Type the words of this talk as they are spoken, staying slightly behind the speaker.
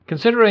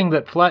Considering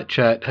that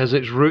FlatChat has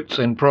its roots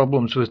in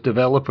problems with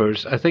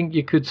developers, I think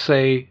you could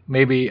say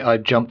maybe I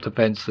jumped the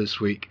fence this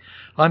week.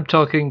 I'm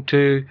talking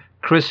to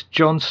Chris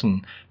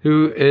Johnson,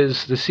 who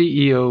is the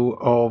CEO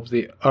of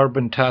the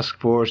Urban Task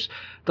Force,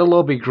 the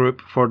lobby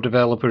group for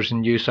developers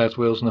in New South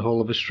Wales and the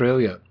whole of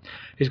Australia.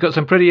 He's got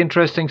some pretty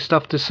interesting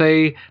stuff to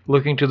say,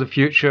 looking to the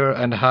future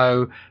and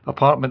how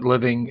apartment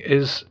living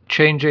is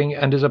changing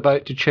and is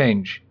about to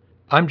change.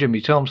 I'm Jimmy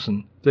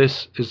Thompson.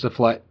 This is the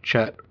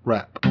FlatChat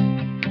Wrap.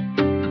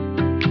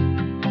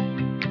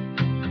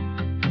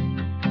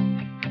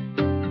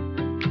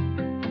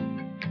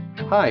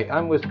 Hi,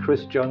 I'm with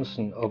Chris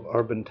Johnson of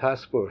Urban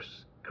Task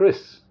Force.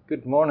 Chris,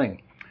 good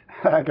morning.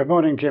 Good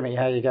morning, Jimmy.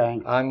 How are you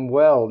going? I'm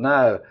well.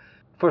 Now,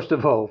 first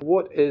of all,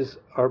 what is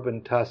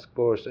Urban Task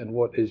Force and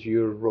what is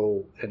your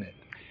role in it?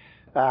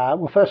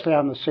 Well, firstly,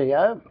 I'm the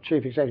CEO,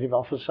 Chief Executive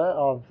Officer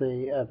of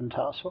the Urban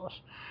Task Force.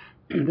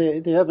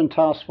 The Urban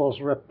Task Force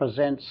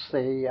represents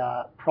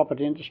the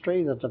property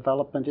industry, the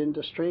development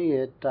industry.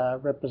 It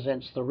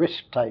represents the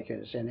risk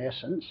takers, in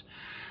essence,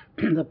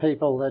 the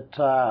people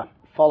that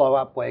follow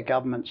up where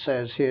government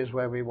says, here's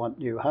where we want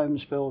new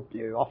homes built,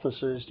 new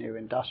offices, new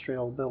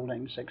industrial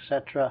buildings,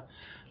 etc.,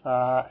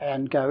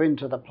 and go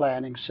into the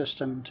planning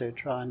system to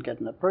try and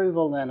get an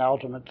approval, and then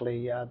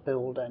ultimately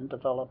build and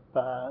develop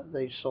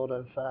these sort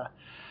of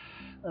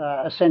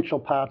essential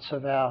parts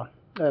of our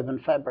urban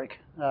fabric.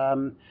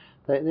 The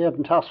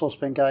Urban Task Force has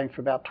been going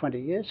for about 20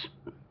 years.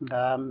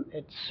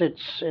 It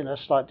sits in a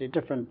slightly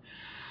different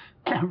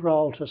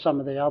role to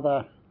some of the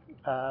other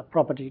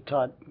property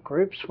type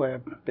groups. We're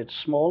a bit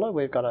smaller.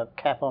 We've got a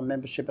cap on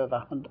membership of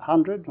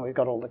 100. We've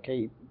got all the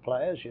key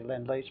players, your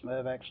Lendlease,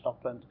 Mirvac,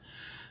 Stockland,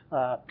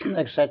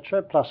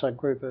 etc., plus a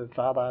group of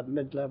other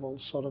mid-level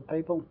sort of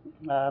people.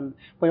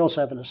 We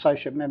also have an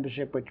associate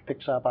membership which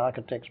picks up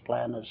architects,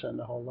 planners, and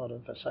a whole lot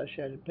of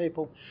associated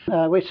people.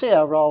 We see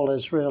our role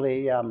as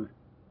really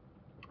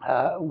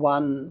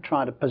one,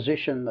 trying to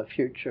position the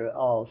future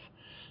of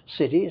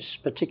cities,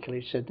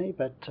 particularly Sydney,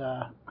 but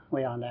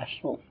we are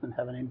national and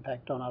have an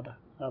impact on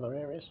other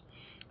areas.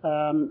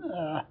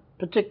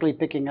 Particularly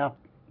picking up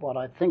what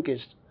I think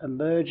is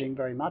emerging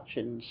very much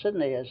in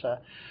Sydney as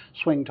a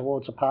swing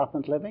towards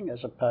apartment living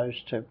as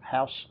opposed to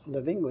house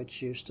living,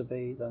 which used to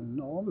be the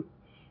norm.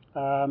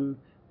 And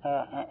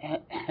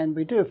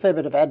we do a fair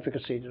bit of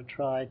advocacy to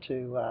try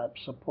to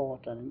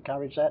support and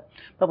encourage that.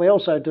 But we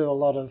also do a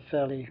lot of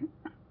fairly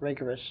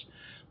rigorous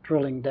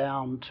drilling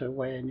down to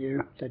where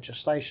new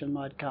legislation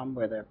might come,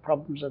 where there are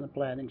problems in the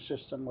planning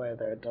system, where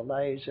there are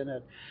delays in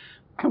it.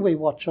 We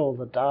watch all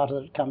the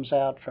data that comes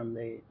out from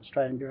the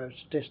Australian Bureau of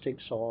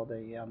Statistics or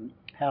the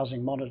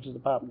Housing Monitor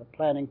Department of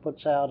Planning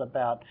puts out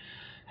about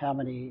how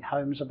many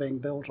homes are being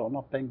built or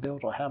not being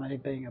built, or how many are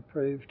being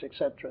approved,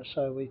 etc.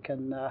 So we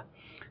can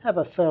have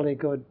a fairly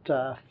good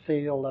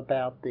feel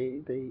about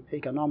the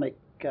economic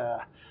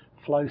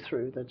flow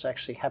through that's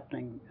actually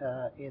happening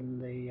in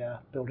the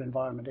built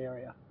environment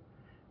area.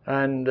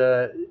 And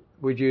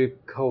would you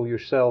call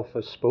yourself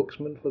a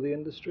spokesman for the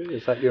industry?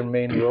 Is that your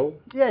main role?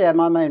 Yeah,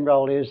 my main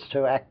role is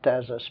to act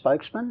as a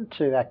spokesman,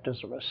 to act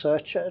as a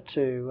researcher,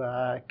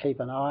 to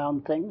keep an eye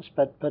on things,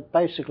 but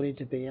basically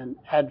to be an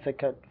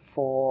advocate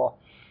for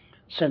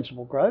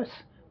sensible growth,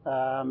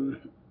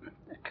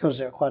 because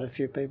there are quite a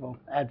few people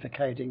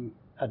advocating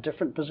a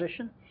different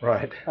position.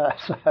 Right.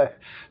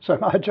 So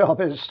my job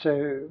is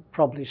to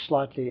probably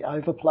slightly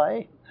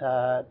overplay,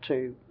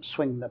 to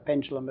swing the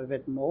pendulum a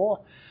bit more,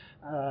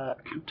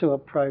 to a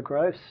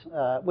pro-growth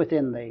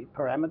within the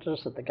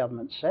parameters that the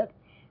government set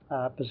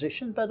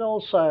position, but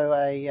also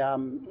a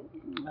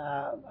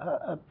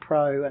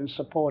pro and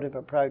supportive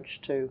approach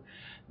to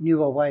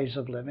newer ways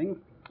of living,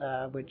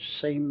 which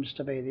seems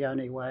to be the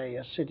only way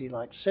a city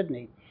like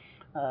Sydney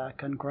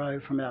can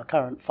grow from our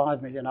current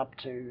 5 million up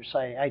to,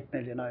 say, 8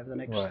 million over the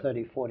next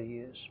 30, 40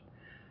 years.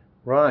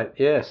 Right,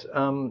 yes.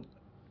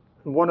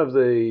 One of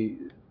the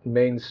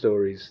main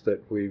stories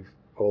that we've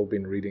all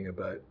been reading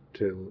about,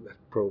 till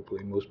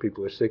probably most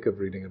people are sick of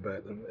reading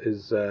about them,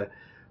 is the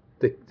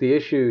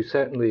issue,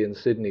 certainly in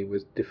Sydney,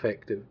 with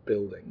defective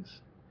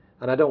buildings.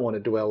 And I don't want to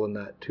dwell on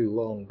that too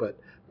long, but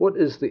what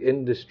is the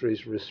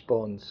industry's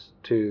response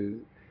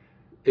to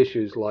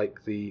issues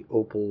like the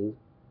Opal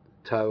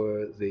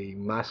Tower, the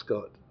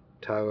Mascot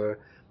Tower,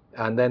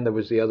 and then there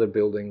was the other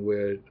building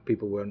where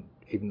people weren't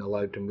even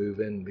allowed to move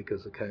in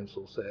because the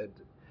council said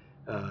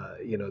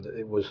that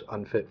it was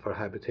unfit for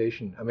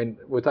habitation. I mean,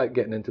 without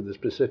getting into the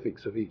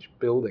specifics of each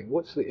building,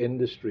 what's the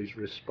industry's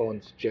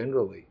response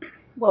generally?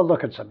 Well,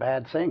 look, it's a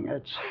bad thing.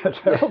 It's a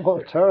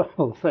terrible,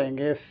 terrible thing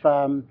if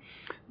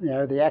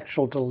the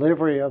actual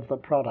delivery of the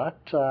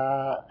product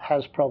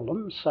has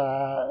problems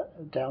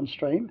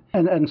downstream,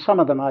 and some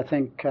of them, I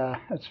think,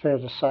 it's fair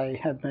to say,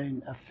 have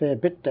been a fair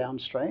bit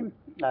downstream.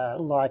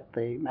 Like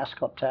the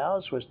Mascot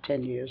Towers was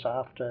 10 years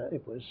after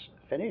it was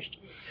finished.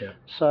 Yeah.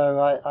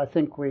 So I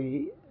think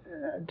we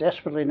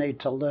desperately need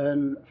to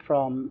learn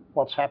from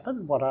what's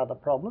happened. What are the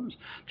problems?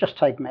 Just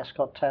take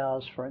Mascot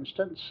Towers, for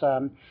instance.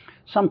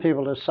 Some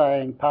people are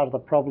saying part of the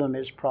problem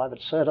is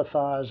private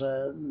certifiers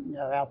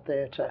are out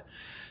there to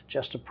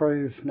just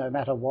approve no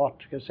matter what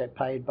because they're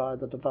paid by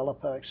the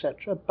developer,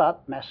 etc.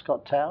 But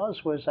Mascot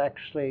Towers was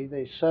actually,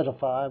 the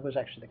certifier was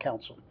actually the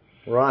council.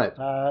 Right.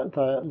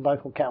 The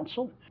local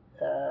council.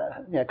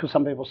 Because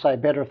some people say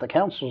better if the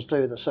councils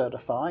do the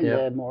certifying,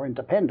 they're more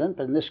independent,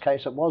 but in this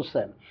case it was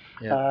them.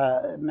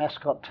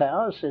 Mascot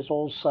Towers is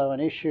also an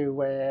issue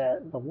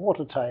where the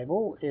water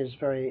table is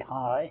very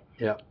high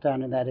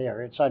down in that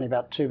area. It's only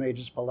about 2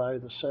 metres below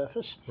the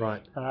surface.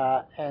 Right.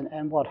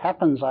 And what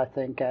happens, I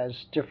think,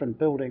 as different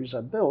buildings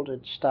are built,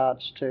 it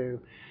starts to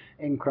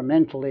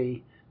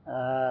incrementally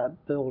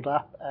build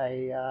up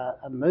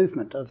a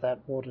movement of that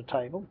water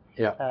table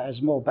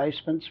as more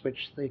basements,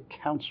 which the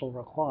council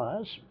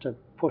requires to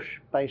push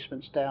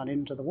basements down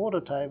into the water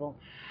table,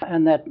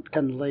 and that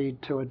can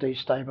lead to a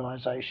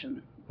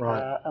destabilisation.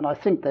 Right. And I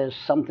think there's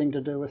something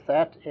to do with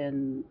that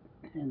in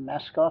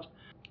Mascot.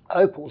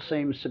 Opal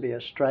seems to be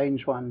a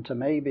strange one to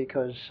me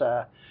because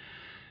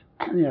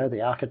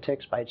the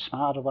architects, Bates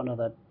Smart, are one of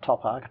the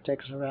top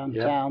architects around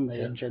town.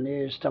 The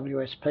engineers,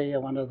 WSP, are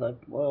one of the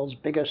world's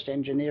biggest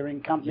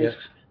engineering companies.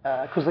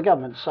 Because the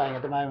government's saying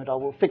at the moment,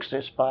 we'll fix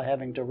this by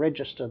having to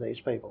register these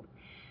people.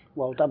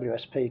 Well,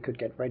 WSP could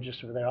get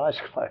registered with their eyes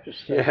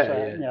closed.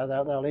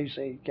 They'll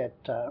easily get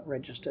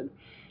registered.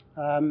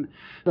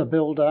 The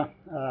builder,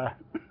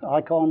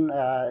 Icon,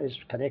 is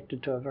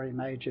connected to a very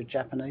major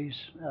Japanese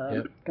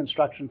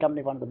construction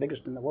company, one of the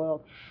biggest in the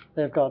world.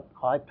 They've got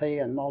IP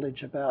and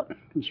knowledge about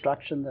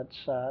construction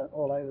that's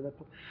all over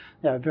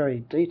the,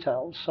 very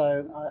detailed.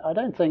 So I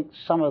don't think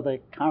some of the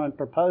current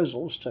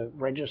proposals to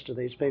register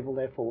these people,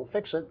 therefore will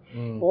fix it,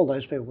 all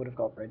those people would have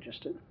got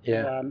registered.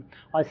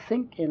 I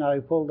think in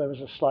Opal there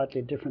was a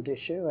slightly different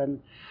issue,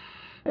 and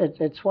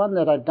it's one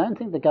that I don't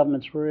think the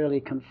government's really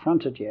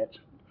confronted yet.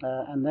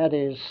 And that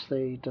is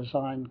the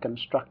design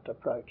construct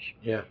approach.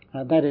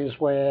 And that is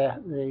where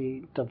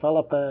the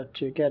developer,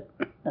 to get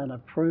an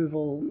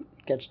approval,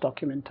 gets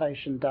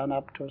documentation done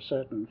up to a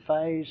certain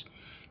phase,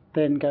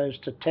 then goes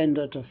to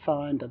tender to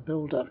find a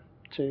builder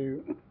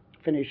to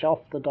finish off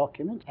the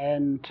document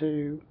and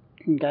to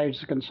engage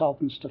the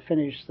consultants to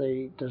finish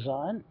the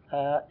design.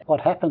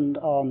 What happened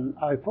on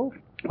Opal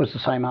was the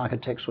same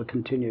architects were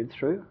continued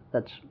through,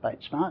 that's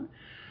Bates Smart,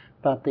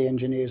 but the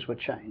engineers were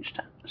changed.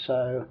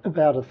 So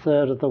about a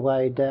third of the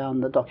way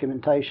down the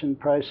documentation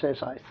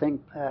process, I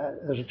think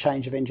there's a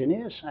change of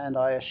engineers, and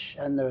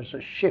there's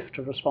a shift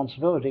of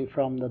responsibility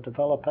from the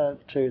developer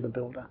to the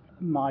builder.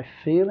 My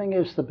feeling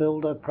is the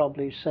builder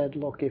probably said,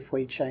 look, if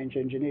we change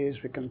engineers,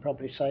 we can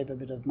probably save a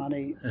bit of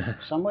money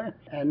somewhere.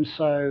 And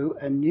so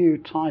a new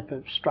type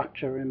of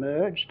structure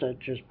emerged,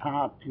 which is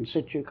part in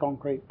situ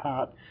concrete,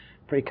 part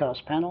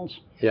precast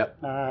panels.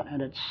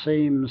 And it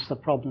seems the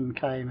problem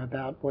came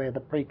about where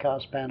the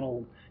precast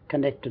panel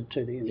connected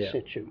to the in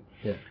situ.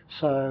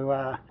 So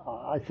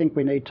I think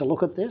we need to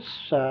look at this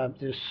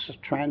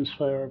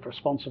transfer of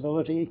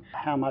responsibility.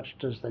 How much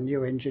does the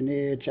new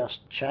engineer just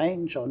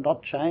change or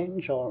not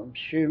change, or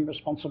assume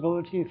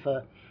responsibility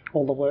for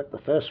all the work the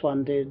first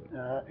one did,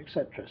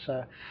 etc.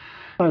 So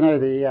I know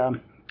the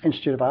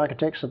Institute of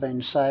Architects have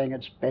been saying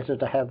it's better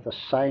to have the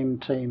same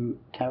team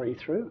carry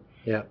through.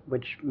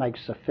 Which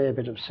makes a fair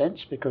bit of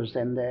sense, because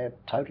then they're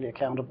totally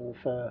accountable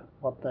for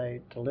what they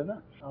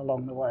deliver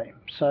along the way.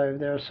 So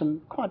there are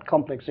some quite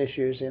complex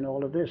issues in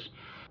all of this.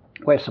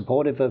 We're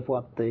supportive of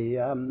what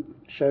the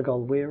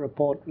Shergold Weir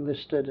report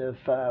listed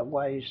of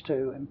ways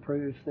to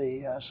improve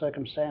the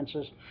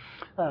circumstances,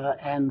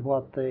 and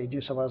what the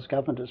New South Wales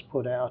government has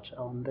put out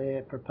on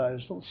their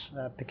proposals,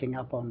 picking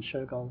up on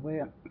Shergold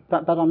Weir.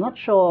 But I'm not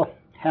sure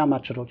how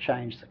much it'll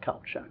change the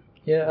culture.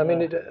 I mean,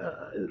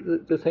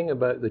 the thing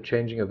about the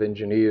changing of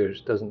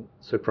engineers doesn't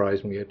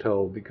surprise me at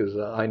all, because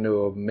I know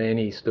of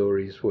many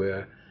stories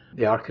where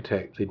the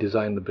architect, they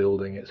design the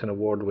building, it's an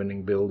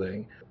award-winning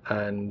building,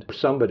 and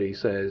somebody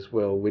says,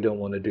 well, we don't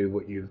want to do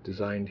what you've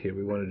designed here,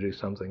 we want to do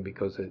something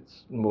because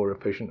it's more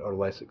efficient or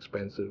less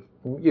expensive,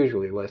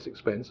 usually less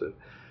expensive.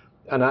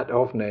 And that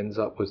often ends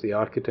up with the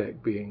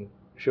architect being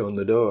shown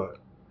the door,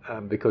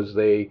 because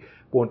they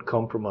won't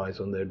compromise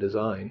on their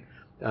design.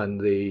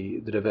 And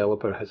the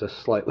developer has a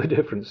slightly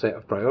different set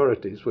of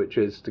priorities, which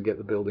is to get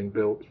the building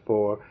built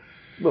for,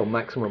 well,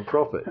 maximum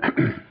profit.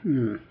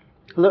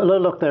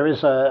 Look, there is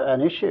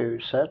an issue,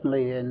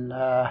 certainly, in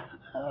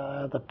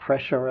the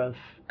pressure of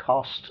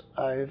cost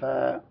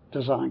over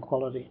design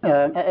quality.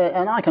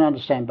 And I can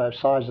understand both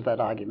sides of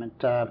that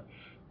argument.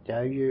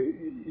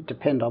 You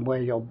depend on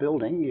where you're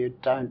building. You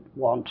don't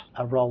want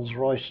a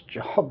Rolls-Royce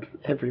job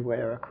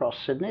everywhere across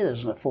Sydney.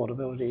 There's an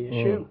affordability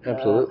issue.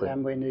 Absolutely.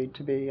 And we need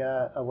to be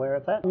aware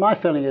of that. My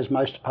feeling is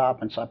most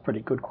apartments are pretty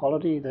good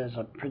quality. There's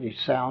a pretty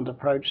sound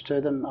approach to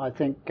them. I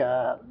think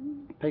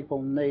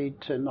people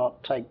need to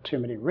not take too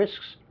many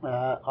risks.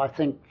 I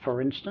think, for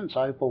instance,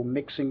 Opal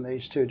mixing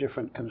these two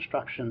different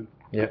construction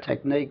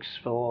techniques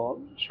for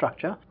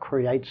structure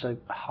creates a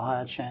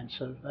higher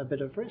chance of a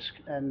bit of risk,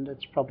 and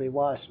it's probably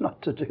wise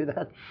not to do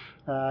that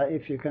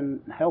if you can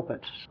help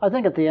it. I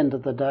think at the end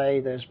of the day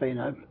there's been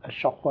a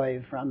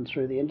shockwave run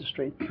through the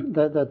industry.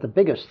 The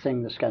biggest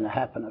thing that's going to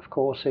happen, of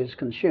course, is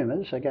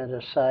consumers are going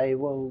to say,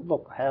 well,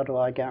 look, how do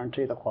I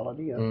guarantee the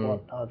quality of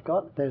what I've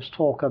got? There's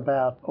talk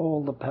about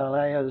all the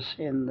players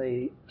in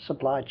the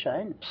supply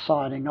chain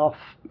signing off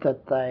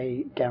that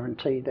they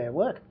guarantee their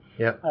work.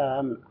 Yeah.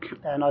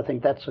 And I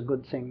think that's a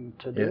good thing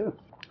to do.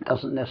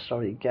 Doesn't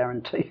necessarily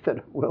guarantee that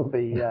it will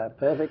be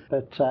perfect,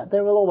 but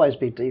there will always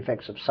be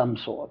defects of some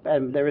sort.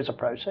 And there is a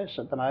process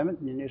at the moment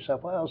in New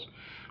South Wales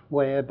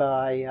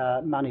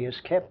whereby money is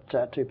kept,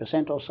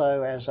 2% or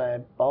so, as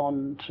a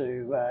bond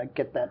to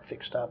get that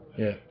fixed up.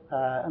 Yeah.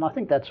 And I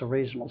think that's a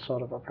reasonable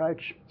sort of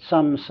approach.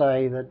 Some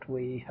say that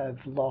we have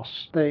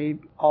lost the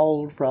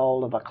old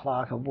role of a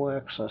clerk of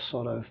works, a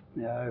sort of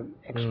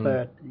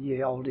expert ye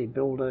oldie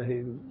builder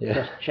who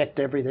just checked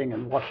everything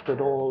and watched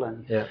it all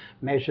and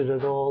measured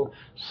it all.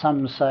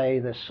 Some say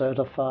they're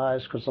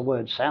certifiers because the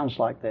word sounds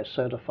like they're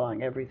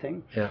certifying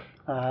everything. Yeah.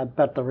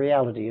 But the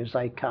reality is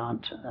they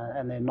can't,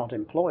 and they're not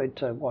employed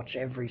to watch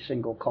every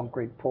single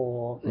concrete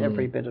pour,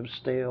 every bit of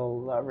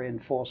steel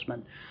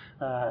reinforcement,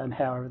 and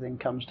how everything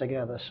comes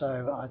together.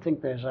 So I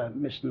think there's a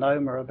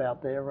misnomer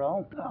about their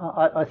role.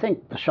 I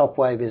think the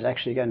shockwave is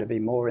actually going to be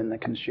more in the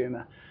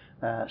consumer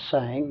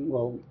saying,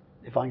 well,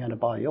 if I'm going to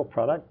buy your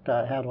product,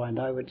 how do I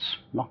know it's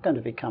not going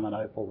to become an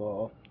Opal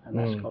or an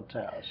Ascot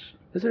Towers?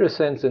 Is there a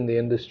sense in the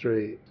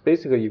industry,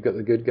 basically you've got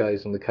the good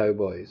guys and the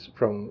cowboys,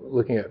 from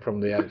looking at it from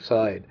the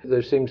outside.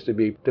 There seems to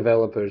be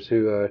developers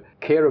who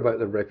care about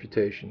their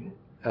reputation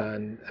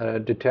and are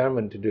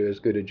determined to do as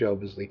good a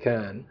job as they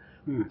can.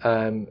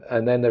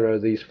 And then there are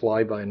these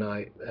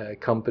fly-by-night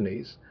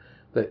companies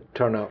that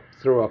turn up,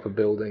 throw up a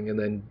building and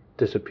then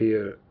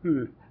disappear.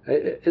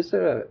 Is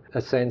there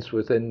a sense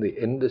within the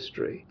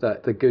industry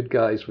that the good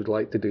guys would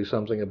like to do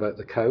something about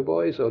the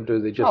cowboys, or do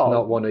they just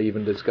not want to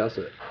even discuss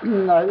it?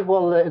 No,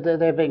 well,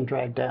 they're being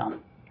dragged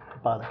down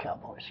by the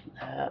cowboys.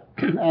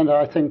 And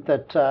I think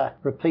that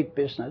repeat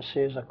business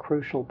is a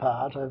crucial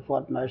part of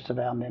what most of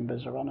our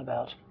members are on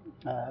about.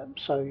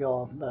 So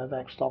your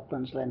Vax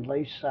Lachlan's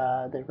Lend-Lease,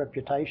 their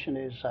reputation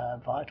is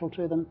vital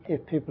to them.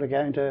 If people are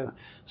going to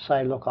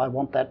say, look, I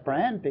want that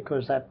brand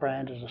because that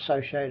brand is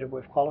associated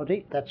with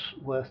quality, that's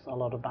worth a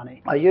lot of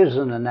money. I use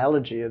an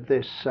analogy of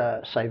this,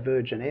 say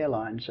Virgin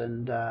Airlines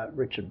and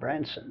Richard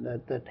Branson,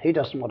 that he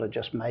doesn't want to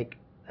just make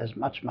as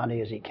much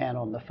money as he can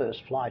on the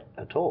first flight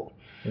at all.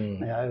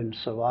 And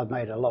so I've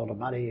made a lot of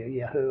money,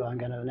 yahoo, I'm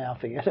going to now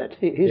forget it.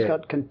 He's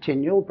got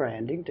continual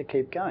branding to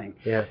keep going.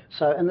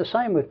 So, and the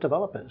same with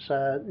developers.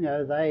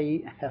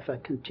 They have a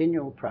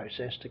continual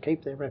process to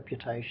keep their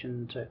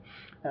reputation, to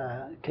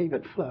keep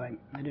it flowing.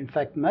 And in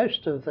fact,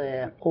 most of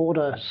their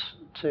orders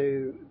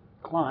to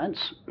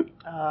clients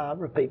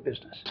repeat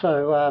business.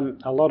 So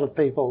a lot of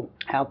people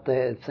out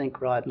there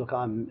think, right, look,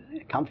 I'm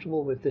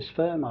comfortable with this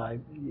firm,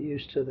 I'm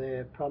used to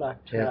their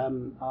product,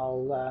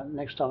 I'll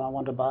next time I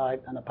want to buy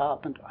an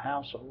apartment or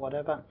house or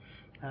whatever,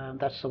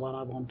 that's the one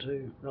I want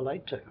to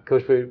relate to. Of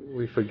course,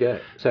 we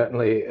forget,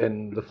 certainly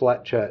in the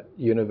Flat Chat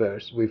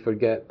universe, we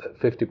forget that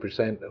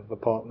 50% of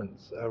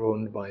apartments are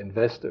owned by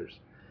investors.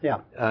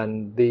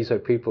 And these are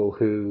people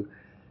who,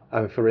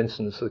 for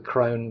instance, the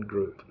Crown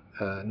Group,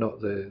 not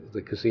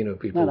the casino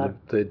people,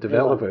 the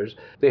developers,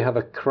 they have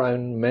a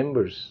Crown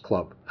members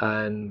club,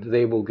 and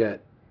they will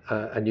get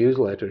a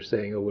newsletter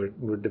saying, oh,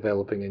 we're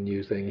developing a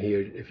new thing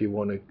here if you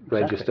want to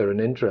register an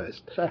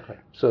interest.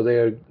 So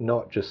they're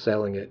not just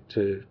selling it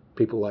to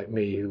people like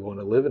me who want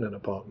to live in an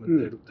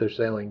apartment, they're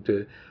selling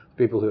to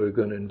people who are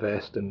going to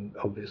invest and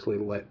obviously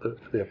let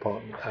the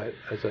apartment out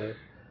as a...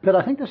 But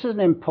I think this is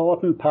an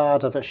important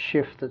part of a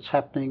shift that's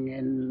happening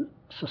in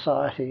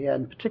society,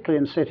 and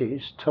particularly in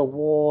cities,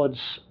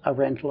 towards a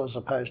rental as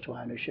opposed to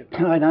ownership.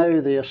 I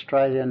know the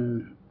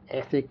Australian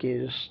ethic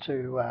is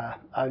to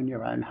own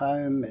your own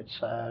home. It's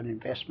an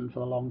investment for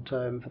the long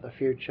term, for the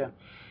future.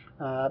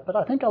 But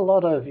I think a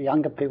lot of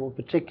younger people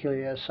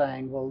particularly are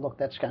saying, well, look,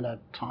 that's going to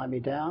tie me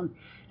down.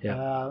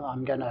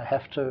 I'm going to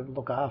have to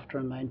look after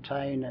and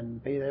maintain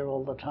and be there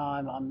all the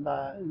time.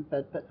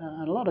 But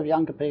a lot of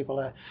younger people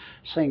are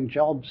seeing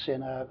jobs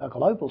in a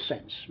global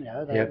sense.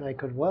 They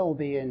could well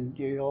be in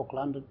New York,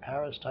 London,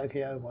 Paris,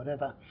 Tokyo,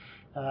 whatever,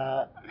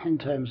 in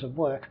terms of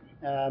work,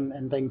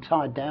 and being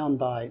tied down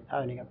by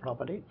owning a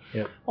property.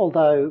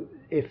 Although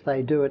if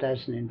they do it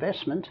as an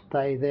investment,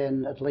 they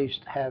then at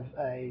least have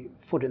a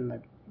foot in the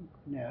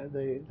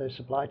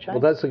supply chain.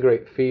 Well, that's a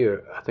great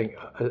fear, I think,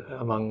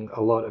 among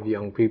a lot of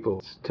young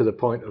people, to the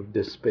point of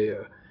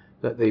despair,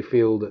 that they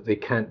feel that they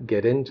can't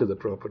get into the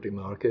property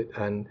market,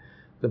 and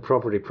the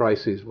property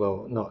prices,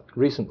 well, not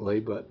recently,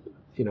 but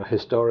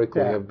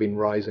historically have been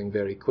rising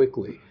very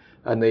quickly,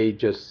 and they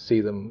just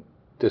see them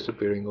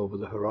disappearing over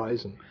the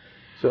horizon.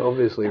 So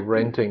obviously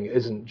renting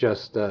isn't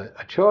just a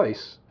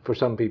choice. For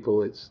some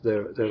people, it's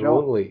their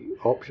only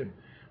option.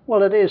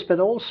 Well, it is, but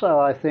also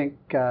I think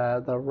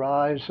the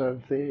rise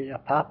of the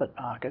apartment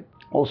market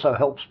also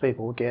helps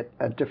people get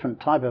a different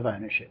type of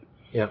ownership.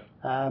 Yeah.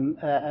 And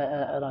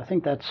I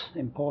think that's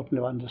important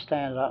to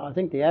understand. I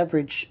think the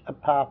average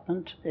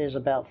apartment is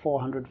about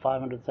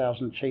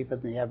 500,000 cheaper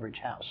than the average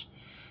house.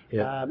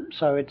 Yeah.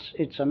 So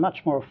it's a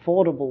much more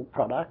affordable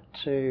product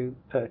to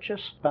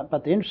purchase. But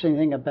the interesting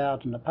thing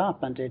about an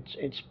apartment,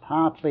 it's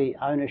partly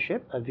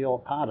ownership of your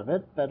part of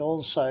it, but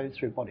also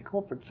through body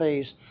corporate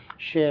fees,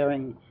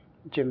 sharing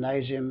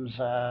gymnasiums,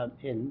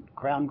 in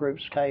Crown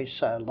Group's case,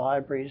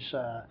 libraries,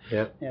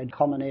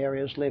 common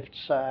areas,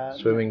 lifts,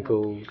 swimming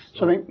pools.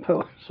 Swimming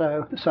pool.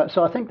 So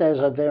I think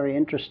there's a very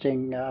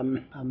interesting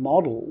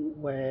model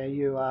where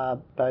you are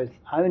both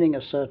owning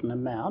a certain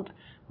amount,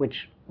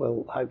 which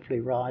will hopefully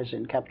rise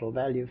in capital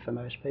value for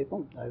most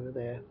people over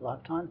their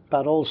lifetime,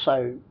 but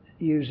also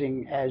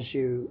using as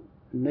you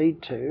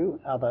need to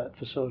other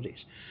facilities.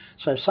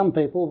 So some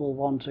people will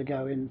want to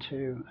go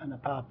into an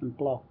apartment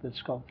block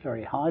that's got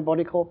very high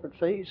body corporate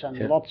fees and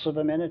lots of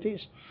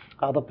amenities.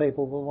 Other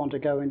people will want to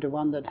go into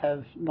one that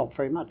have not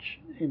very much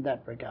in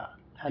that regard.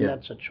 And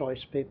that's a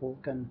choice people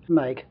can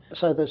make.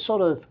 So the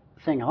sort of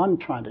thing I'm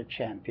trying to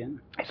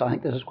champion is I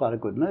think this is quite a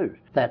good move,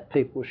 that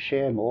people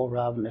share more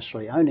rather than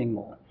necessarily owning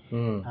more.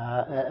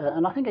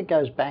 And I think it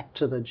goes back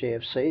to the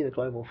GFC, the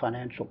global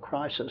financial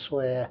crisis,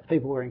 where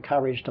people were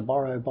encouraged to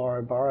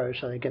borrow,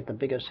 so they get the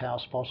biggest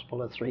house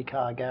possible, a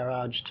 3-car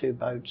garage, 2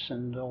 boats,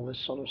 and all this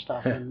sort of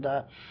stuff. And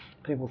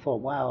people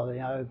thought, wow,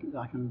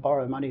 I can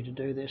borrow money to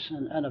do this,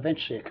 and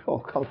eventually it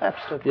all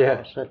collapsed, of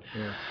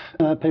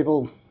course.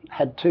 People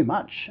had too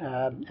much,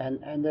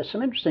 and there's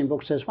some interesting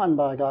books. There's one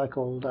by a guy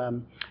called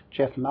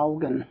Jeff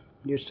Mulgan,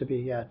 used to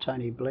be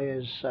Tony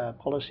Blair's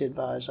policy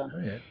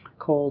advisor,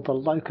 called The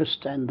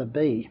Locust and the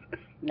Bee.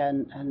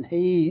 And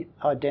he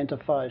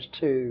identifies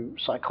 2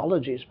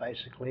 psychologies,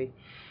 basically,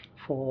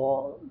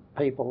 for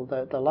people.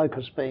 The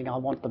locust being, I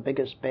want the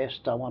biggest,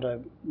 best, I want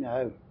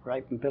to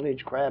rape and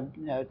pillage, grab,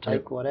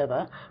 take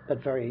whatever,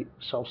 but very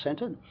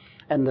self-centered.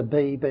 And the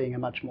bee being a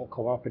much more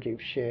cooperative,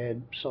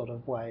 shared sort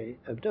of way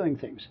of doing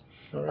things.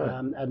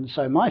 And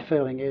so my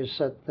feeling is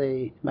that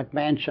the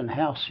McMansion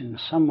house in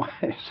some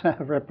ways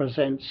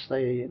represents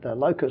the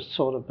locust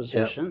sort of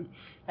position,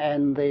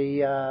 and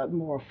the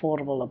more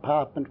affordable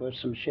apartment with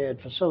some shared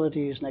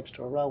facilities next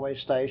to a railway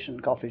station,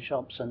 coffee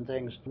shops and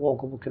things,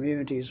 walkable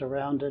communities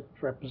around it,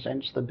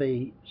 represents the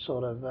bee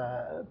sort of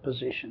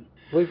position.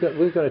 We're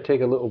going to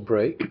take a little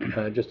break,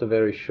 just a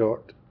very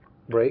short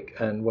break,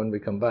 and when we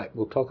come back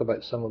we'll talk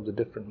about some of the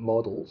different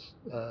models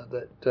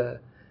that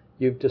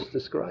you've just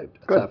described.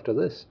 That's after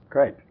this.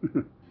 Great.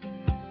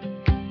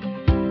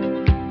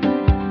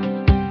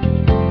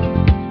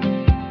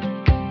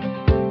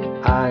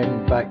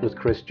 I'm back with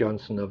Chris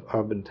Johnson of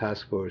Urban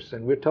Task Force,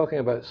 and we're talking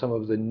about some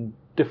of the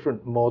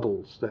different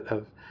models that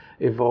have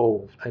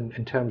evolved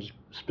in terms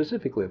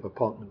specifically of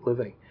apartment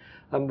living.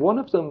 And one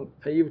of them,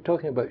 you were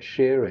talking about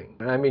sharing,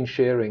 and I mean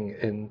sharing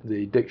in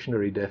the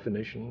dictionary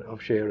definition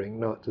of sharing,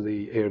 not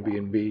the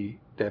Airbnb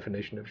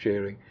definition of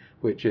sharing,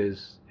 which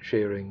is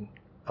sharing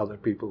other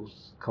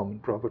people's common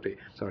property.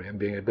 Sorry, I'm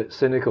being a bit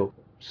cynical.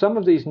 Some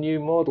of these new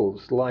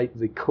models, like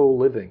the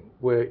co-living,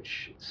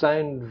 which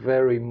sound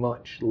very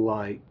much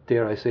like,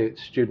 dare I say it,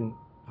 student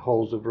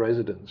halls of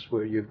residence,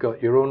 where you've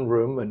got your own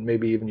room and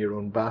maybe even your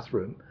own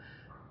bathroom,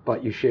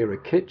 but you share a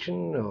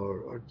kitchen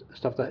or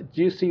stuff like that.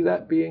 Do you see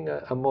that being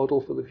a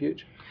model for the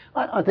future?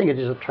 I think it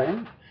is a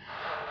trend.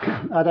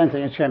 I don't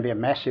think it's going to be a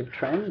massive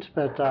trend,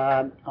 but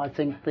I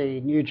think the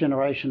new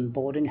generation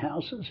boarding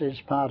houses is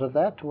part of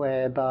that,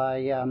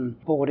 whereby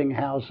boarding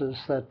houses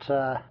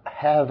that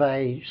have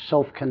a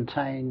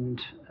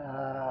self-contained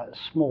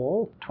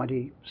small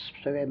 20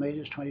 square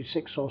metres,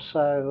 26 or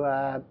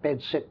so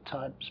bed-sit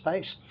type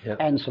space,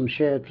 and some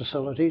shared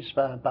facilities,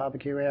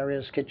 barbecue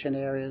areas, kitchen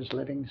areas,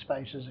 living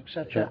spaces,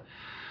 etc.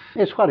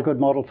 It's quite a good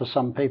model for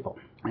some people.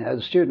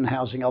 The student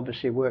housing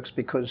obviously works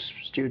because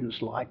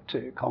students like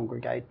to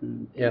congregate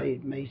and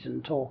meet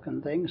and talk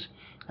and things,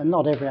 and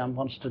not everyone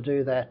wants to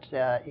do that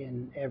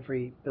in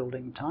every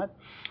building type.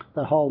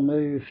 The whole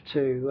move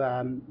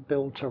to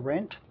build to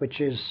rent, which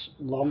is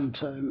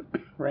long-term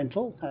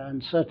rental,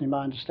 and certainly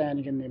my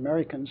understanding in the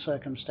American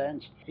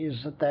circumstance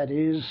is that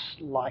is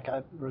like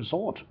a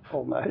resort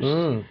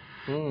almost.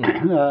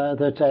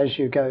 That as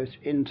you go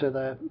into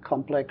the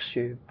complex,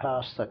 you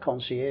pass the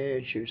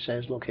concierge who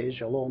says, look, here's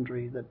your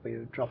laundry that we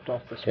dropped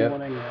off this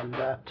morning, and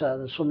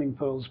the swimming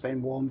pool's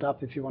been warmed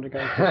up if you want to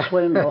go for a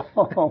swim or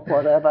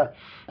whatever,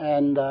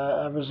 and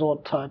a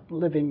resort type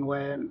living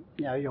where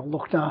you're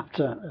looked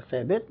after a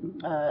fair bit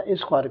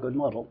is quite a good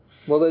model.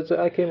 Well,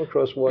 I came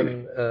across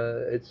one,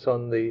 it's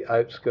on the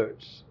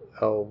outskirts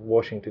of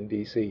Washington,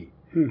 D.C.,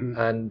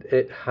 and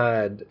it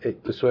had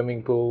the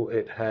swimming pool,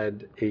 it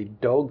had a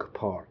dog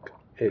park,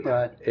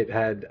 it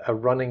had a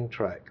running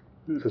track,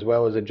 as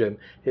well as a gym.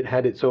 It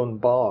had its own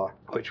bar,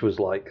 which was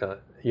like a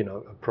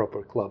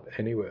proper club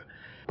anywhere,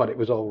 but it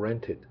was all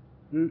rented.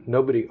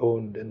 Nobody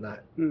owned in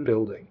that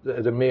building.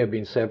 There may have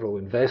been several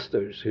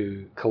investors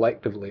who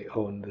collectively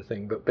owned the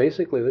thing, but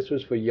basically this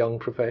was for young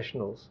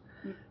professionals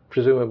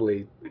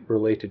presumably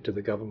related to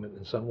the government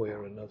in some way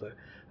or another.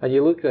 And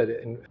you look at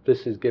it, and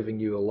this is giving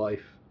you a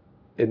life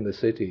in the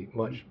city,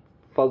 much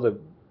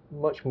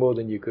more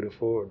than you could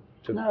afford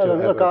to look,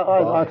 ever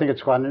I buy. think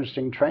it's quite an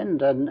interesting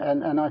trend,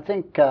 and I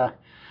think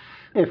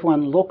if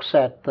one looks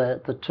at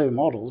the two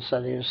models,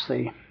 that is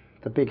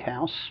the big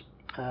house,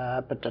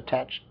 but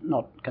detached,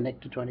 not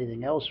connected to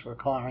anything else,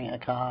 requiring a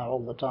car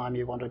all the time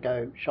you want to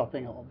go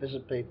shopping or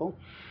visit people,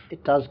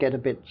 it does get a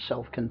bit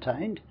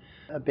self-contained,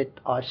 a bit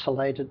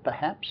isolated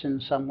perhaps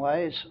in some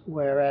ways,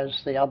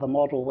 whereas the other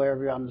model where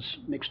everyone's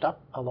mixed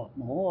up a lot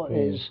more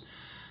is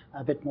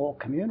a bit more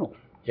communal.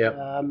 Yep.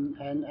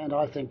 And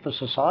I think for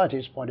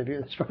society's point of view,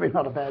 it's probably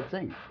not a bad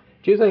thing.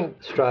 Do you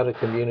think strata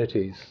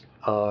communities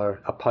are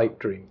a pipe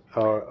dream,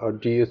 or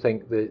do you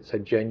think that it's a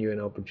genuine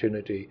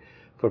opportunity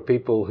for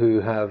people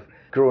who have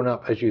grown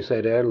up, as you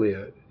said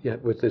earlier,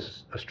 with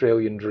this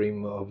Australian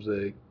dream of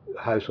the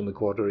house on the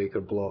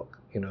quarter-acre block,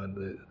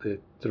 and the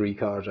 3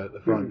 cars out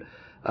the front,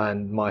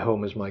 and my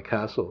home is my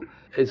castle?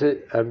 Is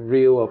it a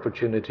real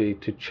opportunity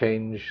to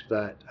change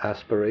that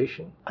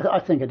aspiration? I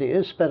think it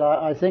is, but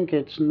I think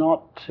it's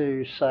not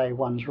to say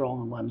one's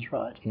wrong and one's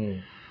right.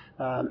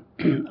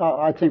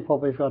 I think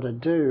what we've got to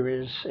do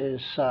is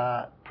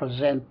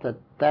present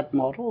that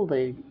model,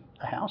 the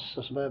house,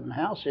 the suburban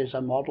house, is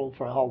a model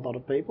for a whole lot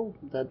of people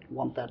that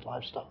want that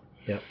lifestyle.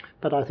 Yep.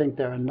 But I think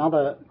there are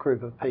another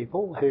group of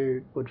people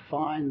who would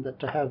find that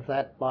to have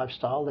that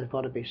lifestyle, they've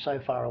got to be so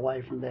far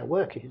away from their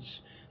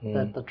workers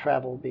that the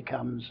travel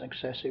becomes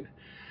excessive.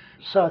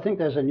 So I think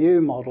there's a new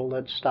model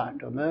that's starting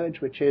to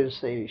emerge, which is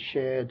the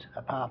shared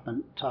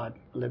apartment type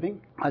living.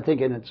 I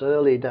think in its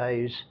early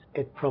days,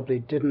 it probably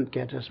didn't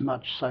get as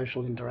much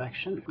social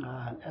interaction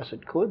as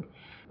it could.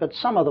 But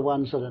some of the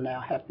ones that are now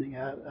happening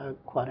are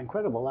quite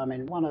incredible. I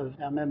mean, one of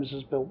our members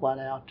has built one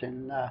out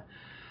in the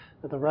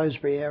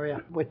Rosebery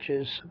area, which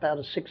is about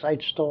a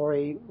 6-8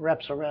 story,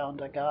 wraps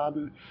around a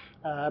garden,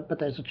 but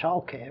there's a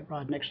childcare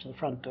right next to the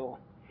front door.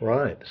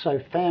 Right. So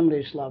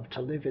families love to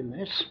live in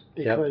this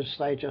because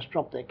they just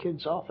drop their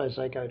kids off as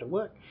they go to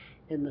work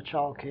in the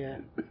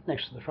childcare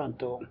next to the front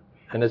door.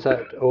 And is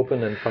that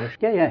open and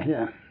functional?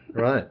 Yeah.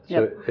 Right,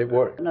 so it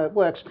works. No, it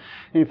works.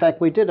 In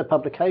fact, we did a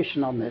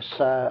publication on this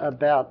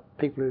about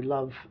people who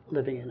love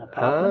living in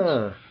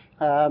apartments.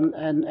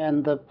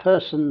 And the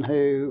person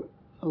who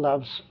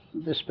loves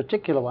this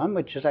particular one,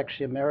 which is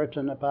actually a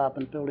Meriton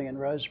apartment building in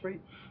Rosebery,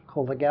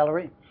 called The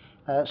Gallery.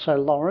 So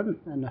Lauren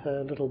and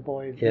her little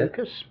boy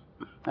Lucas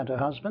and her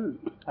husband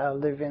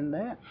live in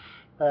there.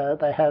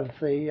 They have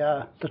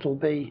the Little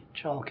B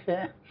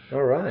childcare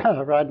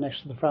right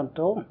next to the front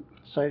door.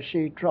 So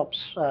she drops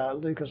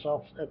Lucas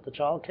off at the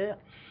childcare.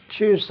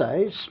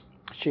 Tuesdays,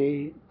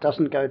 she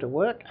doesn't go to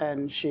work,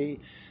 and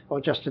or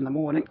just in the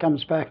morning,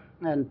 comes back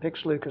and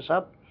picks Lucas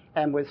up.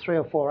 And with 3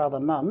 or 4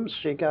 other mums,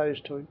 she goes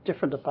to a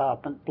different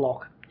apartment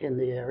block in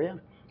the area.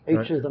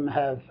 Each of them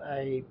have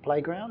a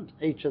playground.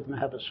 Each of them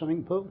have a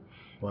swimming pool.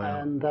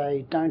 Wow. And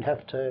they don't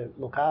have to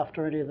look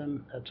after any of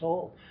them at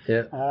all.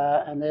 Yeah.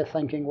 And they're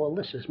thinking, well,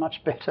 this is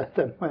much better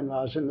than when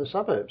I was in the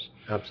suburbs.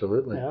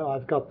 Absolutely.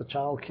 I've got the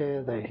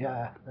childcare,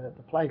 the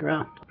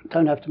playground,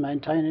 don't have to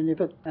maintain any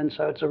of it, and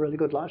so it's a really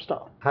good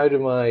lifestyle. How do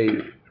my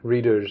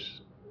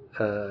readers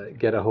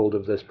get a hold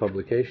of this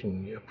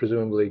publication?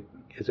 Presumably,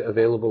 is it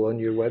available on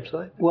your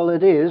website? Well,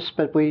 it is,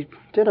 but we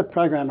did a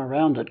program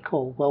around it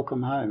called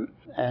Welcome Home,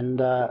 and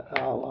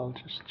I'll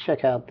just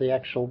check out the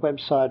actual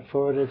website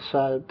for it. It's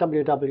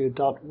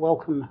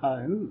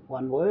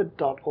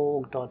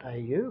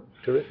www.welcomehome.org.au.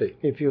 Terrific.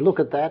 If you look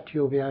at that,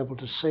 you'll be able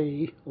to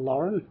see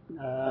Lauren.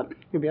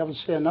 You'll be able to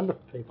see a number of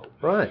people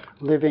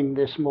living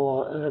this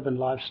more urban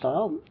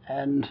lifestyle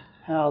and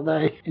how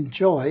they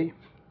enjoy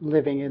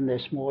living in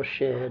this more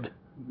shared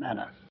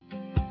manner.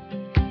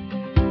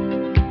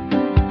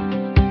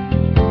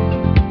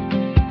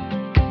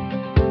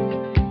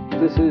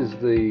 This is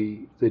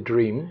the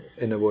dream,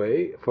 in a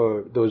way,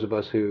 for those of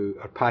us who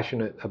are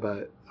passionate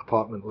about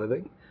apartment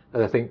living.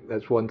 And I think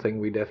that's one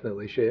thing we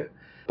definitely share.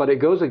 But it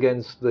goes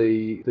against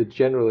the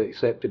generally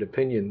accepted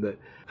opinion that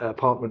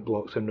apartment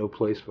blocks are no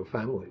place for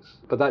families.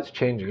 But that's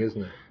changing,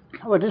 isn't it?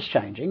 Well, it is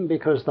changing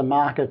because the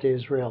market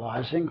is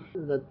realising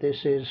that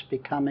this is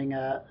becoming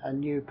a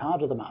new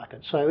part of the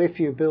market. So if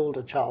you build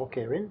a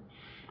childcare in,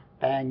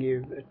 bang,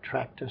 you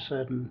attract a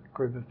certain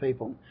group of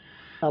people.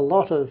 A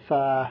lot of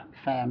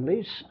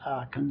families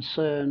are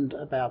concerned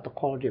about the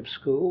quality of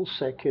schools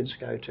their kids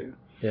go to.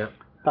 Yeah.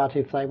 But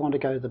if they want to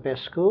go to the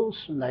best schools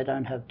and they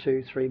don't have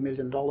 $2-3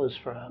 million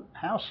for a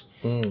house,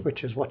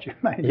 which is what you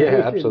may need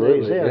in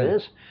these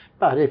areas,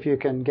 but if you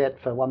can get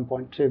for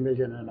 $1.2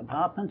 million an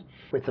apartment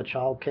with the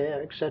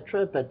childcare,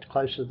 etc., but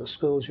close to the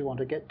schools you want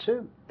to get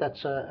to,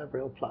 that's a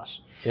real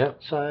plus. Yeah.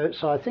 So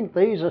I think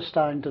these are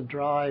starting to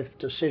drive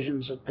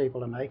decisions that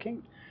people are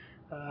making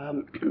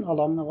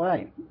along the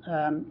way.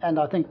 And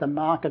I think the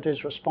market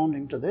is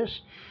responding to this,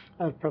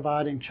 of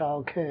providing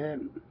childcare,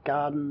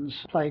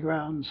 gardens,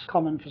 playgrounds,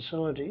 common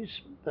facilities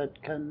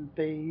that can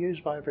be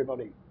used by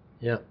everybody.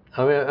 Yeah,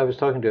 I mean, I was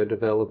talking to a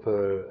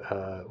developer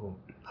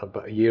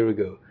about a year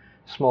ago,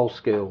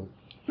 small-scale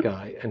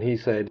guy, and he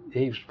said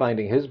he was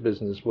finding his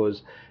business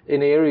was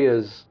in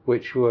areas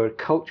which were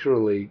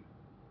culturally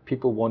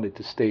people wanted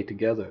to stay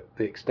together.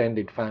 The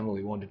extended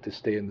family wanted to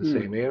stay in the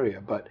same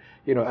area, but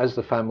as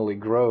the family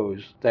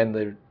grows, then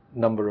the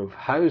number of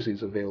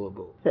houses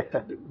available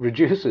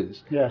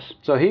reduces. Yes.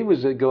 So he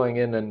was going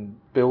in and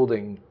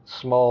building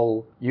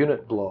small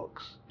unit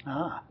blocks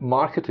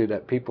marketed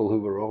at people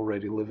who were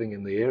already living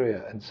in the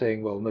area and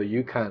saying, well, no,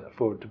 you can't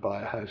afford to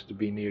buy a house to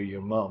be near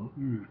your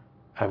mum,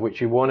 which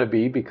you want to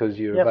be because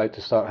you're about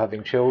to start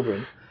having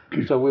children.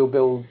 So we'll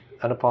build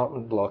an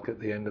apartment block at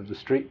the end of the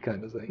street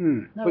kind of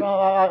thing. No,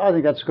 I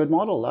think that's a good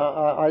model.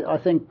 I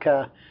think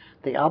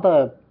the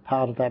other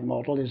part of that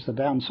model is the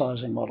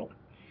downsizing model.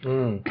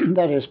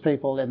 That is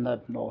people in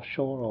the North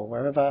Shore or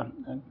wherever,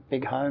 a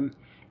big home,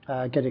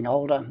 getting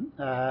older,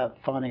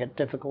 finding it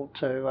difficult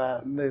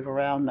to move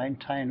around,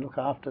 maintain, look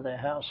after their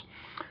house.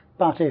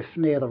 But if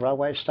near the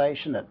railway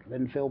station at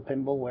Linfield,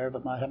 Pymble, wherever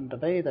it might happen to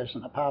be, there's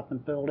an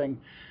apartment building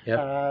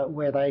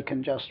where they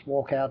can just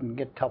walk out and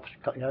go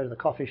to the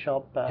coffee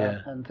shop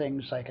and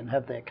things. They can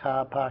have their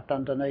car parked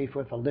underneath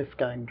with a lift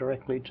going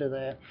directly to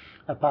their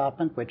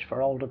apartment, which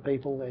for older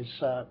people is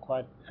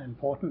quite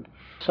important.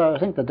 So I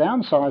think the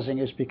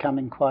downsizing is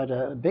becoming quite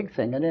a big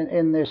thing. And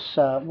in this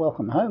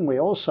Welcome Home, we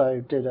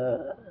also did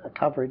a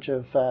coverage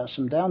of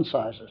some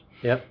downsizers.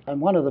 Yep. And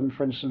one of them,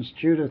 for instance,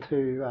 Judith,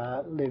 who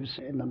lives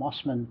in the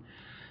Mossman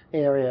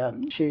area,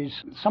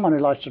 she's someone who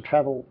likes to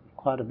travel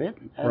quite a bit,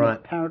 and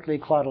apparently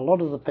quite a lot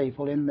of the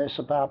people in this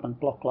apartment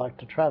block like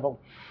to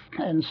travel.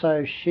 And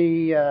so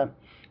she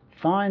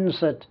finds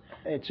that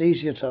it's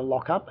easier to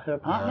lock up her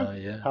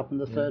apartment up on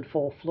the third,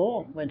 fourth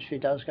floor when she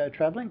does go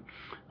travelling.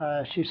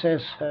 She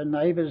says her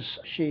neighbours,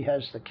 she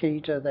has the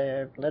key to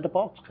their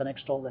letterbox,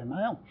 connects to all their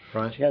mail.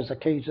 Right. She has the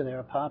key to their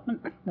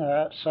apartment.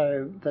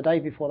 So the day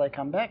before they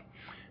come back,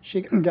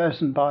 she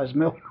goes and buys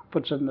milk,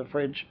 puts it in the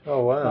fridge.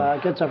 Oh, wow.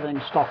 Gets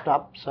everything stocked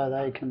up so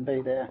they can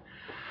be there.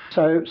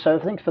 So I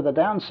think for the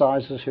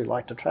downsizers who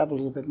like to travel a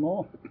little bit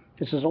more,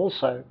 this is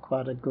also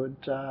quite a good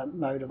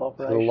mode of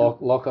operation. So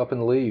lock up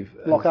and leave.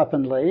 Lock up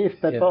and leave,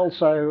 but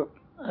also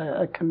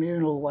a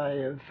communal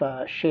way of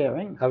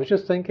sharing. I was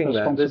just thinking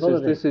that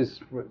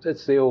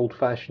it's the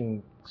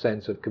old-fashioned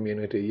sense of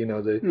community.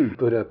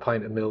 Put a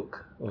pint of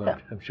milk. Well,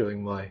 I'm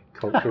showing my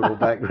cultural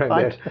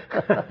background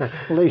there.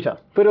 Litre.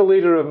 Put a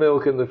litre of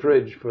milk in the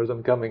fridge for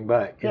them coming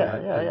back.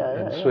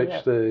 And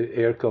switch the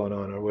aircon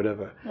on or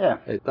whatever. Yeah.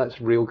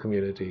 That's real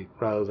community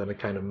rather than a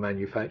kind of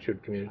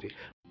manufactured community.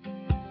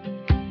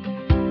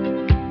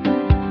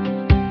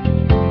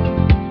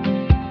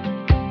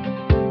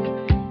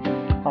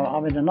 I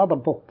mean, another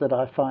book that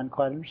I find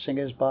quite interesting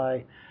is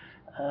by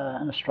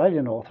an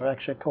Australian author,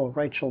 actually, called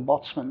Rachel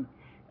Botsman.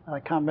 I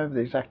can't remember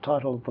the exact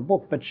title of the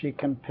book, but she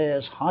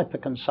compares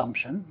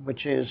hyperconsumption,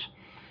 which is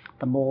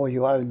the more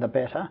you own, the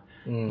better,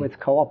 with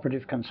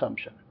cooperative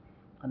consumption,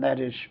 and that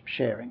is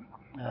sharing.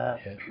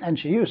 And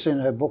she used in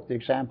her book the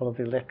example of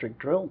the electric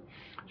drill.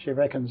 She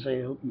reckons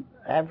the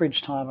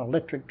average time an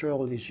electric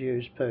drill is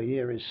used per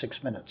year is 6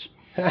 minutes.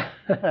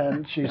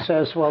 And she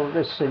says, well,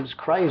 this seems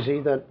crazy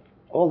that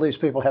all these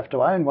people have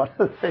to own one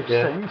of these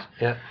things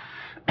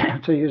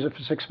to use it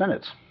for 6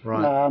 minutes.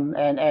 Right.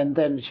 And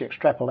then she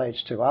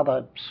extrapolates to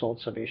other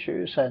sorts of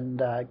issues, and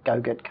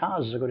Go-Get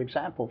Cars is a good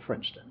example, for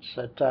instance.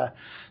 At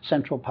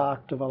Central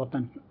Park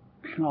development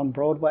on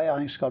Broadway, I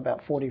think it's got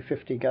about 40,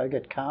 50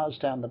 Go-Get Cars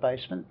down the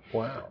basement.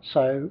 Wow.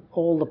 So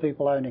all the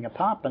people owning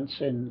apartments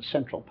in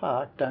Central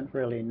Park don't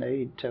really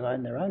need to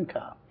own their own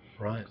car.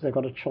 Right. They've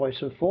got a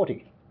choice of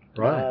 40.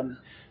 Right.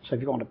 So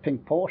if you want a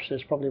pink Porsche,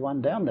 there's probably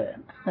one down there,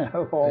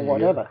 or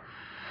whatever.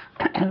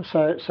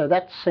 So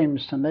that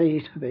seems to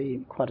me to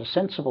be quite a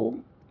sensible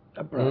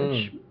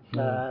approach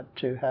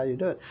to how you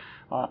do it.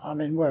 I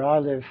mean, where I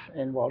live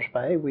in Walsh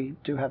Bay, we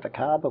do have a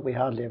car, but we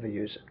hardly ever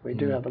use it. We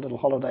do have a little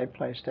holiday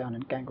place down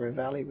in Kangaroo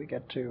Valley. We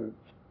get to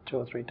 2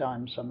 or 3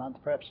 times a month,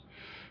 perhaps.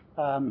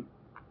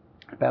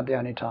 About the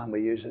only time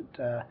we use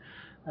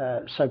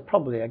it. So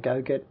probably a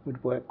Go-Get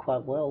would work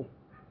quite well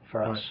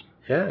for us.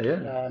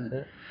 Yeah.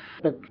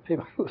 But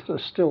people are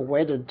still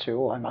wedded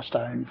to, I must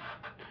own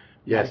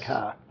a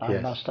car. I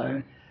must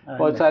own.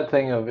 Well, it's that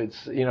thing of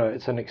it's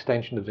an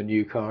extension of the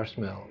new car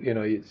smell.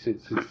 It's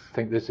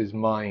think this is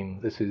mine.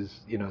 This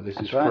is this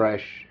is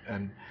fresh,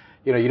 and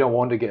you don't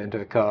want to get into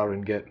a car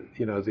and get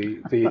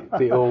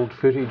the old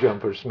footy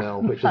jumper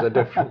smell, which is a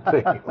different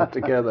thing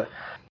altogether.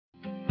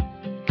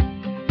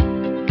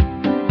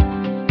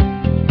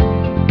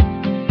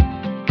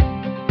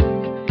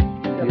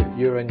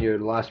 You're in your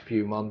last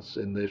few months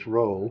in this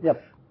role.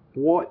 Yep.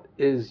 What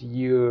is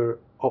your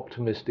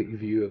optimistic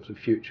view of the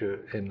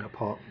future in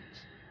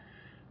apartments?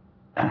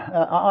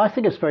 I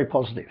think it's very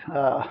positive,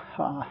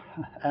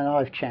 and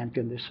I've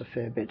championed this a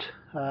fair bit.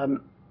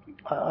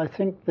 I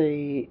think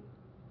the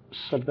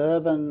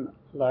suburban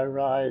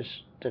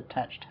low-rise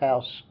detached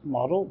house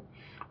model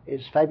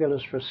is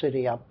fabulous for a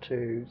city up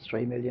to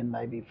 3 million,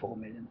 maybe 4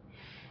 million.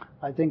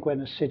 I think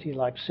when a city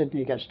like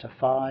Sydney gets to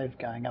 5,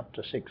 going up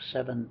to 6,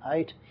 7,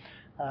 8,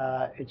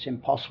 It's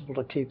impossible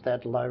to keep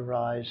that low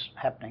rise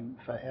happening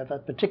forever,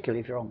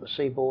 particularly if you're on the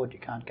seaboard. You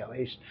can't go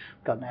east.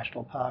 We've got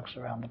national parks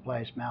around the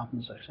place,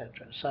 mountains,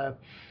 etc. So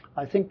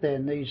I think there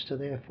needs to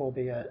therefore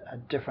be a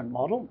different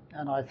model,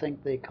 and I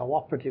think the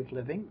cooperative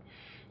living,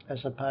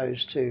 as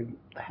opposed to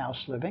the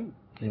house living,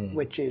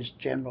 which is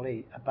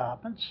generally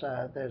apartments.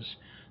 There's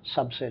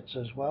subsets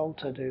as well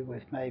to do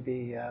with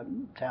maybe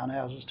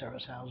townhouses,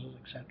 terrace houses,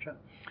 etc.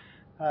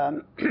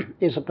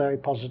 Is a very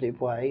positive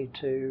way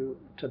to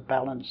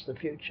balance the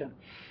future.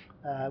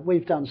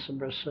 We've done some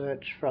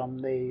research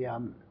from the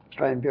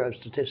Australian Bureau of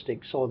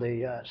Statistics, or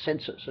the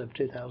census of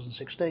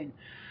 2016,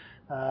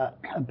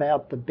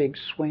 about the big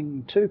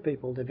swing to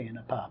people living in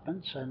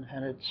apartments, and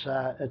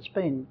it's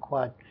been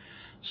quite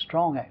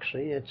strong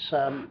actually. It's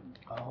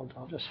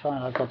I'll just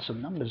find, I've got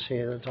some numbers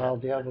here that I'll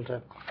be able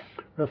to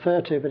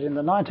refer to, but in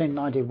the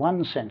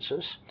 1991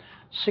 census,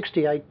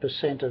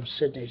 68% of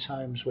Sydney's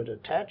homes were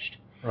detached.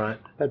 Right.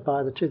 But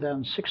by the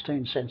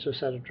 2016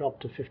 census, that had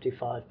dropped to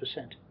 55%.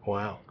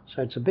 Wow.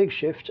 So it's a big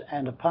shift,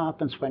 and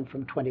apartments went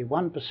from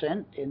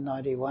 21% in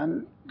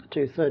 91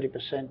 to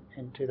 30%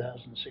 in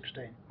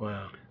 2016.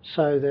 Wow.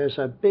 So there's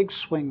a big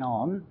swing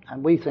on,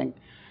 and we think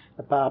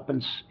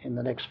apartments in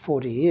the next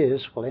 40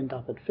 years will end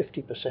up at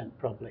 50%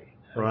 probably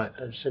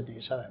of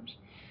Sydney's homes.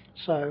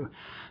 So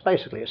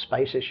basically a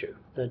space issue,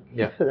 that,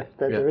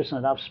 there isn't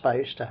enough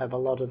space to have a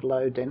lot of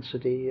low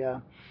density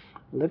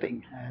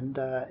living, and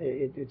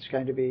it's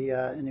going to be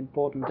an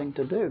important thing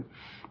to do.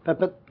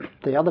 But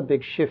the other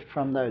big shift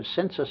from those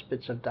census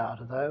bits of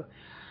data, though,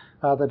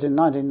 are that in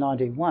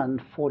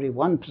 1991,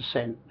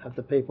 41% of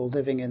the people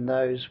living in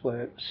those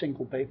were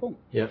single people.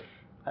 Yeah.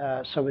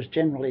 So it was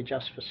generally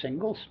just for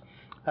singles.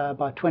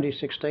 By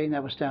 2016,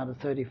 that was down to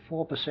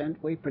 34%.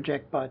 We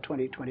project by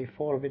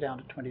 2024 it'll be down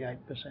to 28%.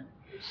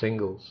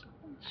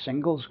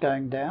 Singles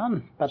going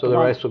down. But so the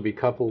rest will be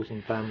couples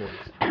and families.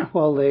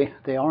 Well,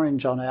 the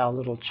orange on our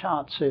little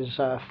charts is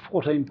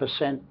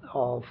 14%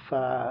 of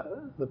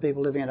the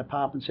people living in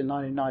apartments in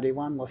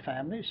 1991 were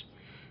families,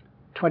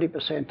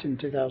 20% in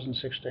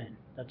 2016.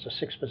 That's a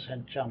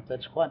 6% jump.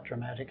 That's quite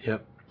dramatic.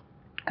 Yep.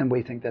 And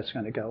we think that's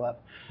going to go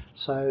up.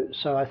 So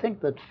I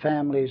think that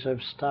families are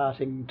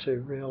starting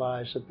to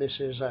realise that this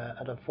is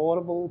an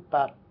affordable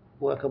but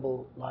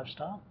workable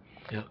lifestyle.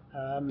 Yeah.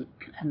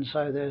 And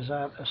so there's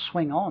a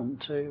swing on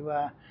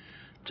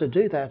to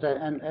do that.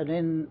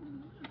 And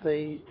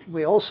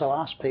we also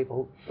ask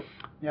people,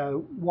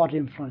 what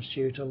influenced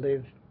you to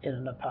live in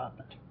an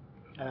apartment?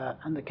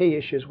 And the key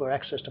issues were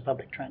access to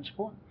public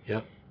transport.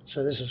 Yeah.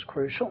 So this is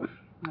crucial.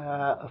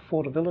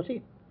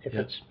 Affordability, if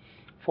it's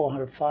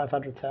 $400,000,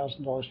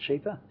 $500,000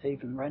 cheaper,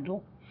 even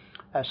rental.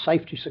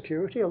 Safety,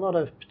 security. A lot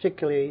of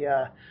particularly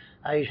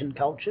Asian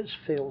cultures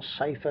feel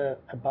safer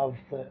above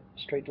the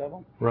street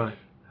level. Right.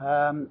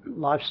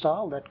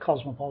 Lifestyle, that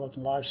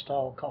cosmopolitan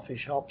lifestyle, coffee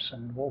shops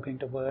and walking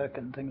to work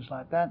and things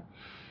like that.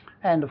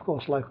 And of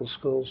course local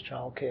schools,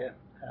 childcare,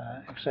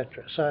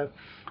 etc. So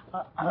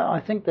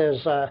I think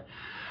there's a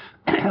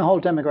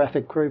whole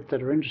demographic group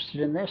that are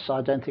interested in this.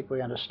 I don't think we're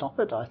going to stop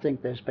it. I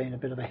think there's been a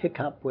bit of a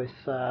hiccup with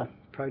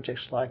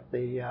projects like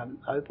the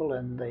Opal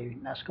and the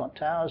Mascot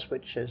Towers,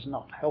 which has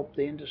not helped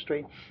the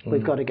industry.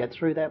 We've got to get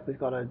through that. We've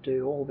got to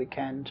do all we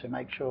can to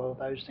make sure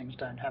those things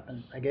don't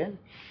happen again.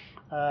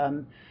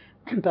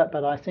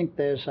 But I think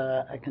there's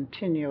a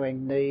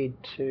continuing need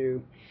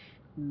to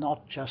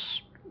not just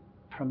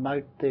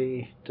promote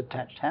the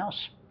detached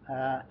house.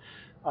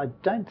 I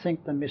don't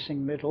think the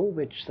missing middle,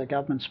 which the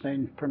government's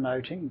been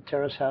promoting,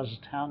 terrace houses,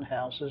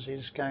 townhouses,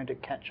 is going to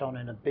catch on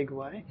in a big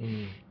way.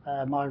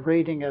 My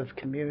reading of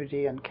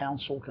community and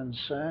council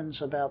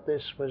concerns about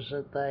this was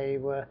that they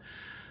were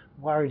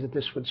worried that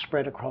this would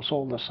spread across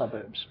all the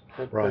suburbs.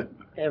 That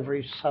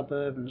every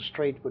suburb and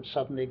street would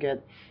suddenly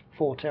get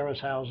 4 terrace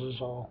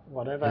houses or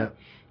whatever.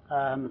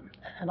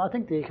 And I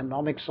think the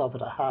economics of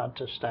it are hard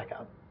to stack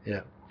up.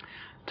 Yeah.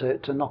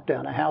 To knock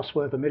down a house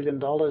worth $1 million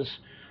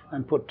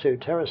and put 2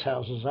 terrace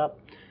houses up,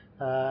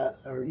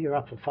 you're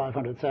up at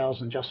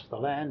 $500,000 just for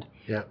the land.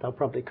 Yeah. They'll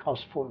probably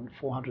cost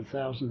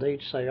 $400,000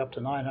 each, so you're up to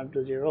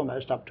 $900,000. You're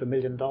almost up to $1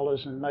 million,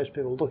 and most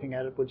people looking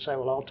at it would say,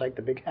 well, I'll take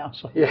the big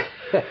house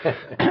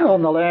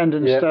on the land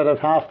instead of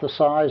half the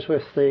size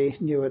with the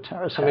newer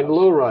terrace house. I mean,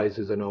 low rise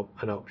is an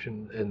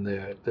option in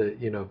there.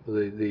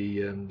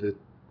 The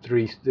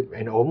three,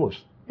 and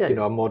almost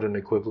a modern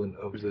equivalent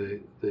of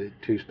the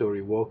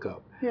 2-story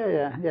walk-up.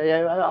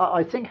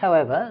 I think,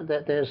 however,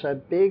 that there's a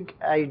big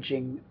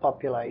ageing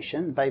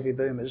population, baby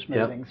boomers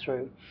moving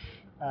through,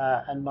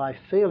 and my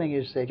feeling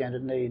is they're going to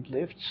need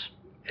lifts,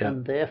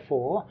 and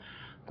therefore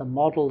the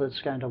model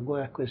that's going to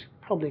work is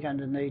probably going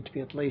to need to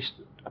be at least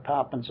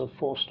apartments of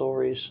 4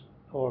 stories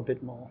or a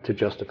bit more. To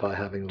justify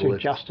having the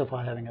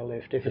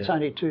lift. If it's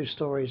only 2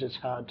 stories, it's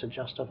hard to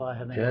justify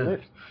having a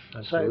lift.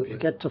 Absolutely. So if you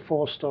get to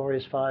 4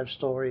 stories, 5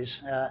 stories,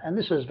 and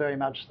this is very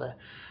much the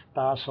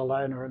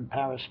Barcelona and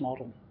Paris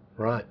model.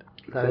 Right.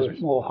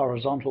 Those more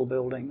horizontal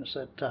buildings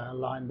that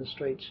line the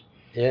streets.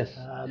 Yes.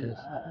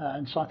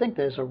 And so I think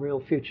there's a real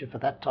future for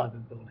that type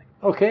of building.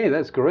 Okay,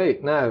 that's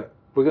great. Now,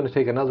 We're going to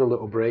take another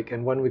little break,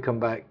 and when we come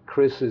back,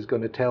 Chris is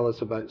going to tell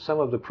us about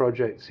some of the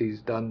projects he's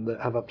done that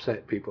have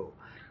upset people.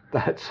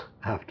 That's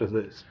after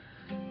this.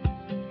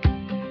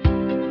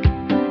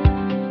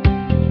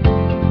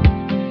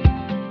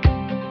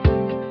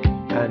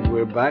 And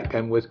we're back.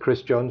 I'm with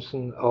Chris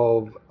Johnson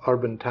of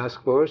Urban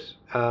Task Force,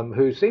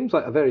 who seems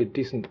like a very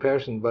decent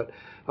person, but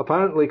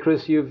apparently,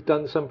 Chris, you've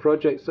done some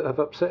projects that have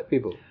upset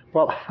people.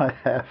 Well, I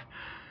have.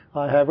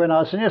 When I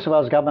was a New South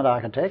Wales government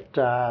architect,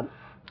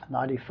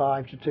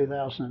 95 to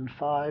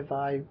 2005,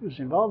 I was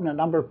involved in a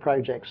number of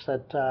projects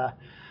that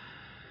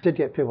did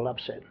get people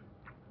upset.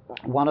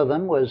 One of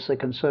them was the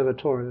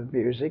Conservatorium of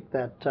Music,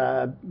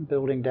 that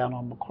building down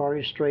on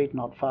Macquarie Street,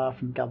 not far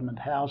from Government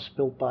House,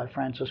 built by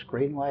Francis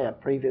Greenway, a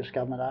previous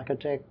government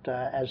architect,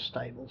 as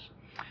stables.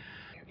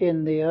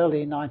 In the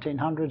early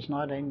 1900s,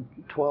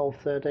 1912,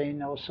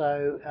 13 or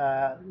so,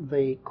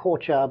 the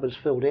courtyard was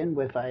filled in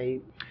with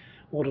a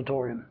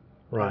auditorium.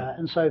 Right.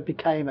 And so it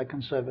became a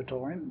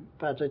conservatorium,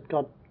 but it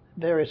got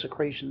various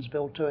accretions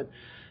built to it.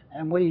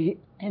 And we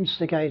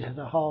instigated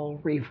a whole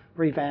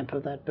revamp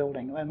of that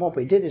building. And what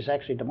we did is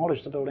actually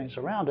demolish the buildings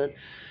around it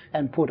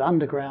and put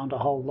underground a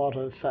whole lot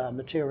of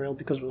material,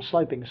 because it was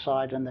sloping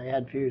side and they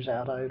had views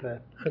out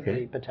over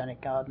the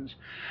Botanic Gardens.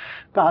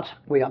 But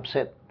we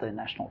upset the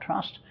National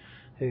Trust,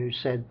 who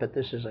said, but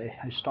this is a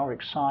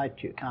historic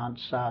site, you can't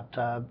start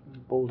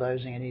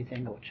bulldozing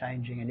anything or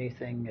changing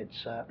anything,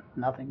 it's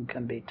nothing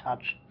can be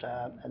touched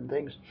and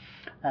things.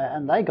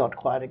 And they got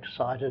quite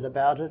excited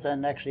about it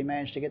and actually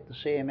managed to get the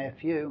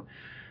CMFU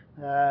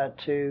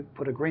to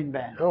put a green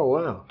band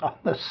on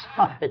the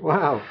site.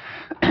 Wow.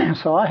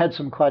 So I had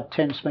some quite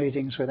tense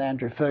meetings with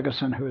Andrew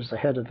Ferguson, who was the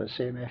head of the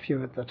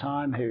CMFU at the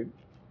time, who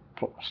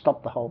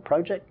stopped the whole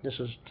project. This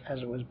is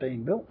as it was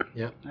being built,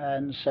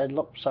 and said,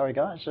 "Look, sorry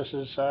guys, this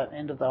is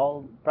end of the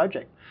whole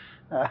project,"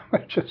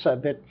 which is a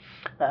bit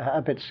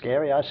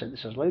scary. I said,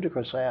 "This is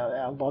ludicrous.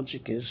 Our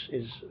logic is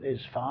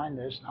fine.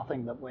 There's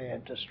nothing that we're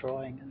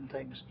destroying and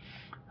things."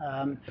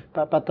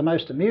 But the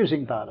most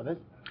amusing part of it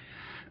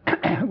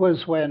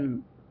was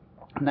when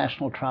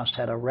National Trust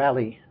had a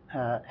rally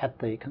at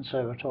the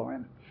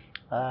conservatorium,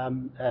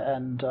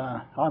 and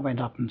I went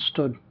up and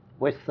stood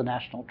with the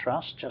National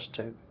Trust just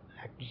to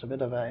act as a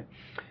bit of a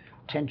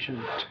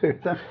tension to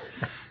them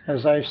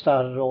as they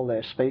started all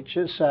their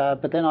speeches.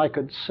 But then I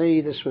could see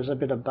this was a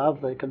bit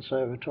above the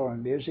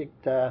Conservatorium Music.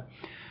 The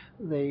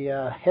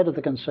head of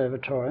the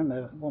Conservatorium,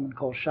 a woman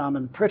called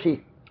Sharman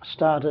Pretty,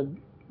 started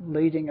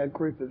leading a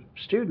group of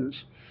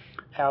students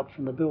out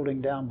from the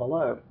building down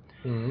below.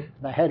 Mm-hmm.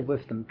 They had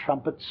with them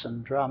trumpets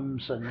and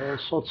drums and all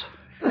sorts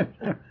of...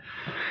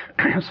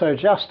 So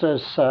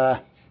Justice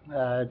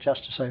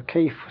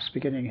O'Keefe was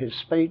beginning his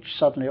speech,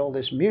 suddenly all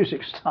this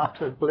music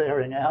started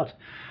blaring out.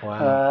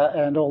 Wow.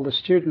 And all the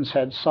students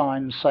had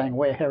signs saying,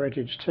 "We're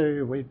heritage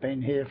too, we've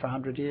been here for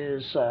 100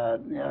 years,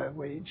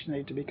 we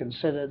need to be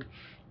considered,"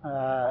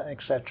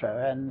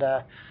 etc. And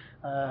I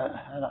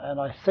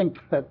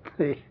think that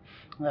they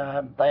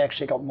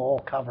actually got more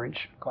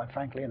coverage, quite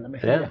frankly, in the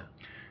media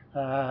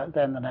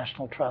than the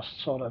National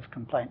Trust sort of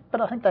complaint.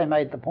 But I think they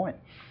made the point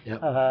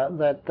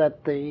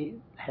that the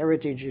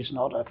heritage is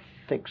not a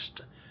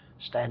fixed,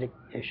 static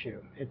issue.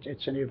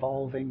 It's an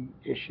evolving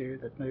issue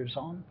that moves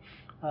on,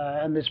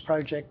 and this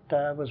project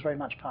was very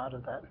much part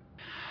of that.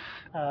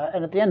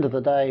 And at the end of the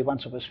day,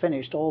 once it was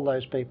finished, all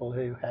those people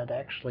who had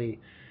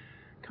actually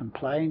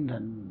complained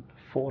and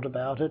fought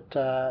about it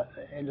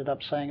ended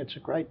up saying it's a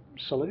great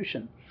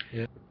solution.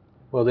 Yeah.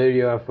 Well, there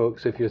you are,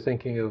 folks. If you're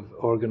thinking of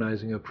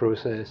organising a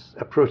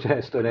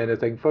protest on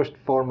anything, first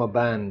form a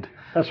band.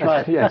 That's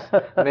right. Yes,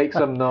 make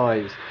some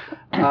noise.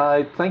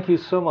 Thank you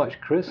so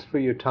much, Chris, for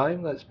your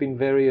time. That's been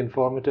very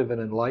informative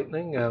and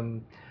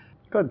enlightening.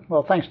 Good.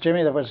 Well, thanks,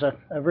 Jimmy. That was a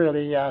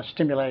really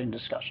stimulating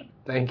discussion.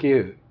 Thank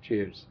you.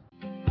 Cheers.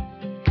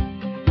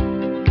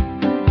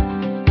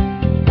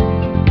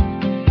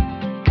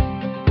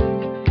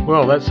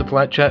 Well, that's the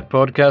Flat Chat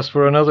podcast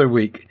for another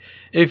week.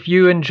 If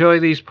you enjoy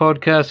these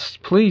podcasts,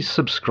 please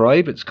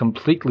subscribe. It's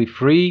completely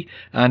free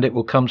and it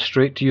will come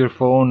straight to your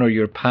phone or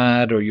your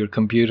pad or your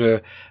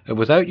computer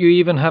without you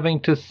even having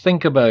to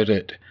think about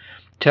it.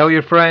 Tell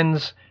your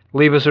friends,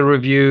 leave us a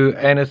review,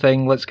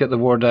 anything. Let's get the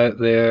word out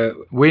there.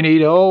 We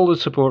need all the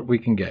support we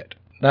can get.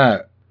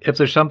 Now, if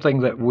there's something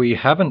that we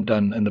haven't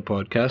done in the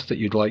podcast that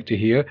you'd like to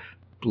hear,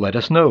 let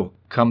us know.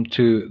 Come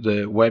to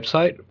the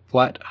website,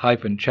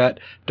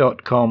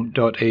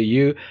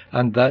 flat-chat.com.au,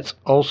 and that's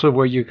also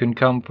where you can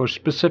come for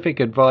specific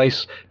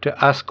advice,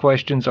 to ask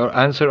questions or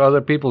answer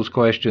other people's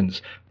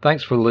questions.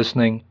 Thanks for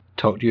listening.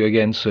 Talk to you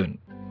again soon.